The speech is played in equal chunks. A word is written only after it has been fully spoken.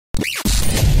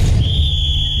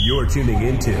You're tuning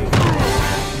into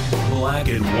Black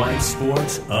and White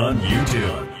Sports on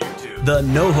YouTube. The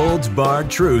no-holds-barred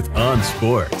truth on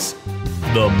sports.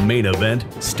 The main event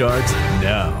starts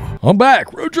now. I'm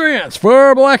back. Rodrance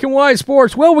for Black and White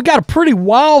Sports. Well, we got a pretty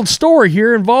wild story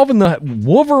here involving the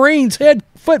Wolverines head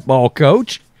football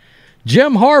coach,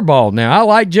 Jim Harbaugh. Now, I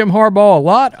like Jim Harbaugh a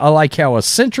lot. I like how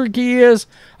eccentric he is.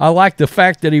 I like the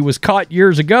fact that he was caught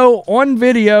years ago on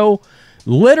video,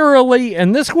 literally,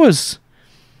 and this was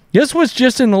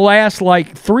just in the last,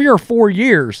 3 or 4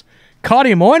 years. Caught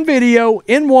him on video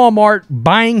in Walmart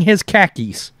buying his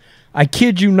khakis. I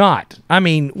kid you not. I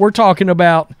mean, we're talking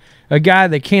about a guy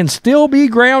that can still be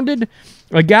grounded,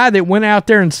 a guy that went out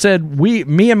there and said,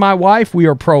 me and my wife, we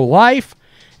are pro-life,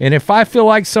 and if I feel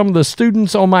like some of the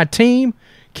students on my team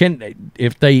can,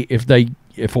 if a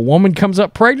woman comes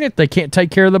up pregnant, they can't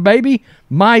take care of the baby,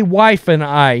 my wife and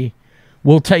I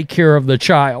will take care of the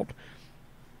child.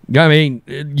 I mean,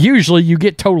 usually you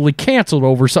get totally canceled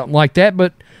over something like that,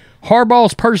 but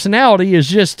Harbaugh's personality is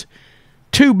just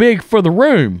too big for the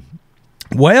room.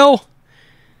 Well,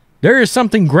 there is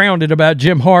something grounded about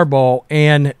Jim Harbaugh,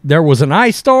 and there was an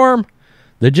ice storm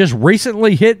that just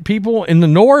recently hit people in the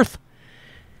north,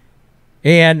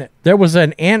 and there was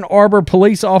an Ann Arbor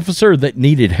police officer that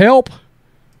needed help.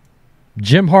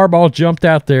 Jim Harbaugh jumped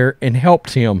out there and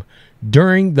helped him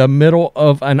during the middle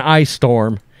of an ice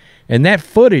storm, and that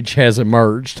footage has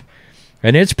emerged,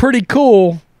 and it's pretty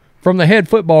cool from the head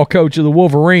football coach of the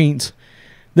Wolverines.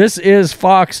 This is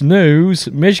Fox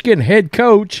News. Michigan head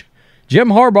coach Jim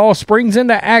Harbaugh springs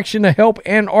into action to help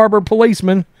Ann Arbor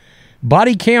policemen.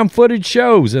 Body cam footage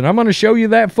shows, and I'm going to show you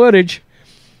that footage.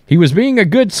 He was being a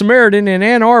good Samaritan in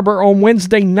Ann Arbor on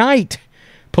Wednesday night.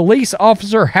 Police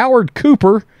officer Howard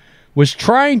Cooper was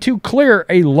trying to clear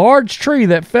a large tree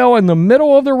that fell in the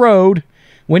middle of the road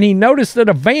when he noticed that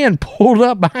a van pulled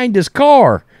up behind his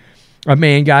car. A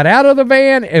man got out of the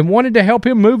van and wanted to help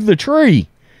him move the tree.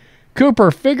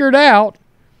 Cooper figured out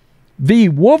the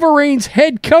Wolverines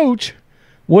head coach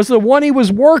was the one he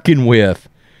was working with.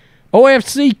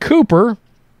 OFC Cooper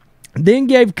then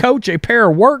gave Coach a pair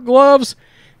of work gloves,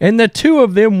 and the two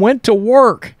of them went to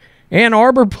work. Ann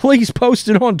Arbor Police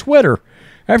posted on Twitter.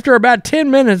 After about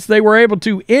 10 minutes, they were able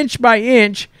to, inch by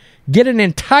inch, get an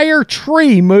entire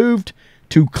tree moved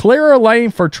to clear a lane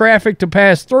for traffic to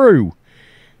pass through.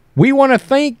 We want to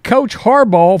thank Coach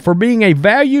Harbaugh for being a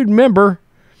valued member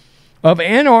of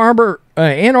Ann Arbor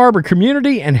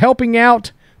community and helping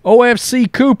out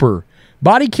OFC Cooper.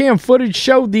 Body cam footage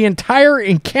showed the entire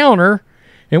encounter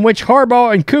in which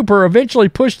Harbaugh and Cooper eventually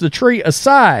pushed the tree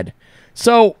aside.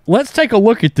 So let's take a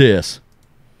look at this.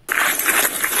 Trying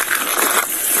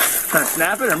to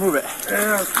snap it or move it?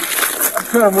 Yeah, I'm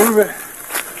trying to move it.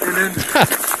 And then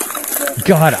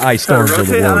God, ice storms are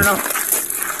the I don't worst. know.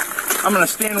 I'm going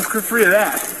to stand free of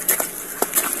that.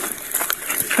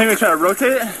 Think we try to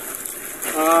rotate it?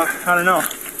 I don't know.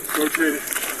 rotate it.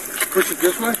 Push it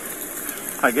this way?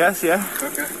 I guess, yeah.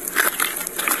 Okay.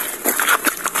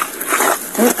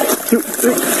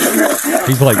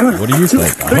 He's like, what do you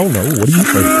think? I don't know. What do you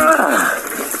think?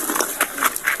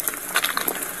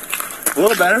 A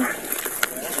little better.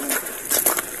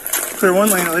 Clear one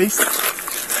lane at least.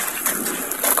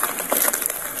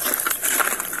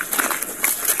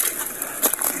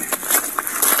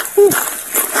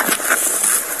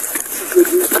 Good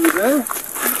news for you there.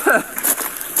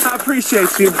 I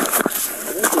appreciate you.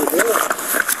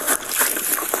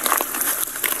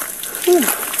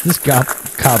 This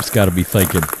cop's got to be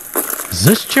thinking, is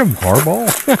this Jim Harbaugh?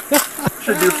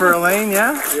 Should do for a lane,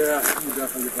 yeah? Yeah, you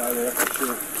definitely get by there for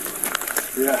sure.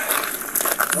 Yeah.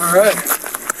 All right.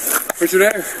 What's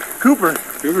your name? Cooper.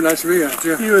 Cooper, nice to meet you.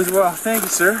 Yeah. You as well. Thank you,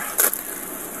 sir.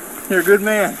 You're a good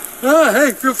man. Oh,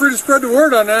 hey, feel free to spread the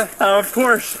word on that. Of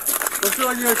course. Don't feel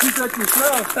like you gotta keep that to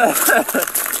yourself.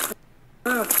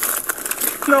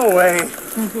 No way.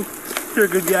 You're a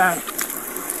good guy.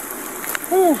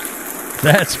 Whew.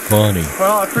 That's funny.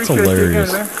 Well, I That's appreciate you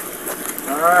hilarious. again, man.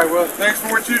 All right, well, thanks for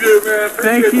what you do, man.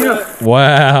 Thank Appreciate you. that.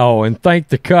 Wow, and thank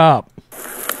the cop.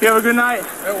 You have a good night.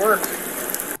 That worked.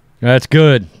 That's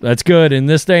good. That's good. In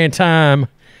this day and time,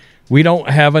 we don't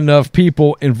have enough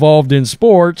people involved in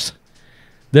sports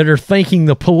that are thanking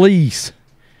the police.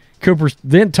 Cooper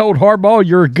then told Harbaugh,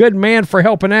 you're a good man for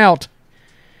helping out.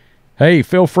 Hey,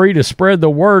 feel free to spread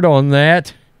the word on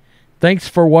that. Thanks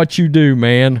for what you do,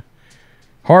 man.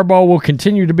 Harbaugh will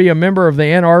continue to be a member of the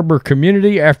Ann Arbor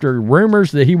community after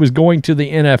rumors that he was going to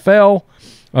the NFL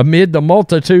amid the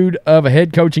multitude of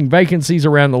head coaching vacancies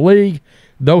around the league,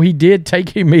 though he did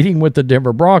take a meeting with the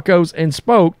Denver Broncos and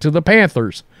spoke to the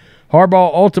Panthers.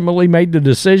 Harbaugh ultimately made the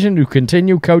decision to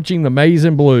continue coaching the Maize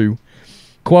and Blue.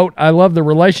 Quote, I love the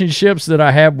relationships that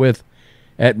I have with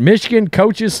at Michigan,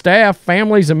 coaches, staff,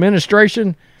 families,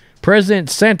 administration, President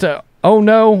Santa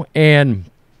Ono, and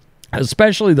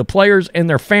especially the players and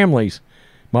their families.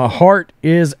 My heart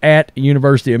is at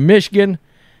University of Michigan.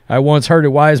 I once heard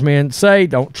a wise man say,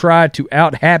 don't try to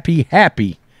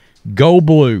out-happy. Go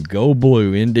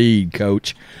blue, indeed,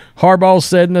 Coach. Harbaugh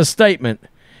said in a statement.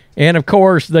 And, of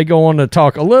course, they go on to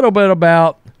talk a little bit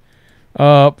about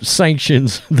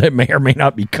sanctions that may or may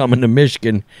not be coming to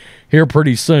Michigan here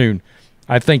pretty soon.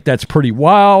 I think that's pretty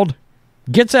wild.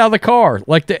 Gets out of the car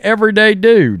like the everyday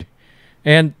dude.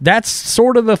 And that's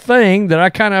sort of the thing that I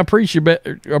kind of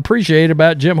appreciate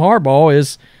about Jim Harbaugh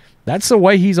is that's the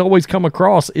way he's always come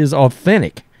across is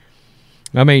authentic.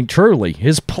 I mean, truly.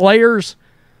 His players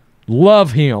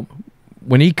love him.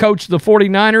 When he coached the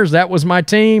 49ers, that was my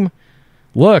team.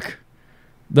 Look,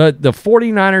 the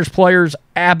 49ers players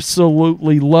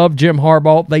absolutely love Jim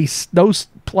Harbaugh. Those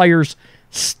players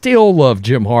still love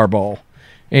Jim Harbaugh.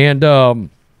 And I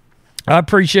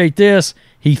appreciate this.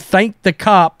 He thanked the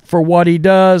cop for what he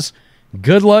does.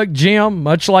 Good luck, Jim.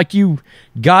 Much like you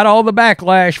got all the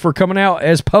backlash for coming out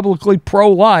as publicly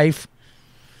pro-life,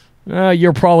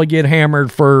 you'll probably get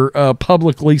hammered for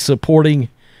publicly supporting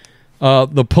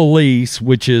the police,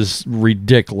 which is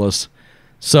ridiculous.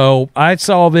 So I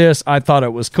saw this. I thought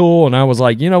it was cool, and I was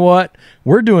like, you know what?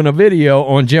 We're doing a video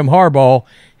on Jim Harbaugh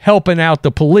helping out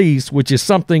the police, which is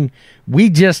something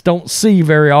we just don't see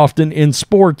very often in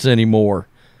sports anymore.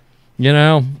 You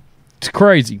know, it's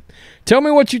crazy. Tell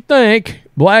me what you think,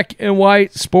 black and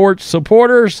white sports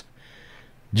supporters.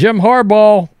 Jim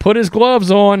Harbaugh put his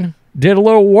gloves on, did a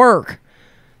little work.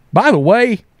 By the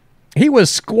way, he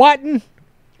was squatting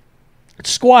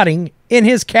in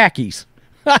his khakis.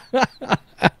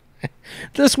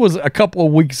 This was a couple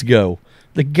of weeks ago.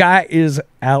 The guy is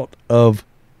out of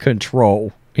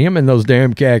control. Him and those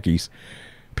damn khakis.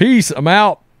 Peace. I'm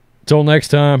out. Till next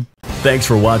time. Thanks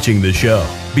for watching the show.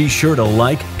 Be sure to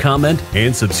like, comment,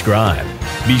 and subscribe.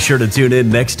 Be sure to tune in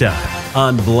next time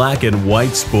on Black and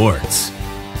White Sports.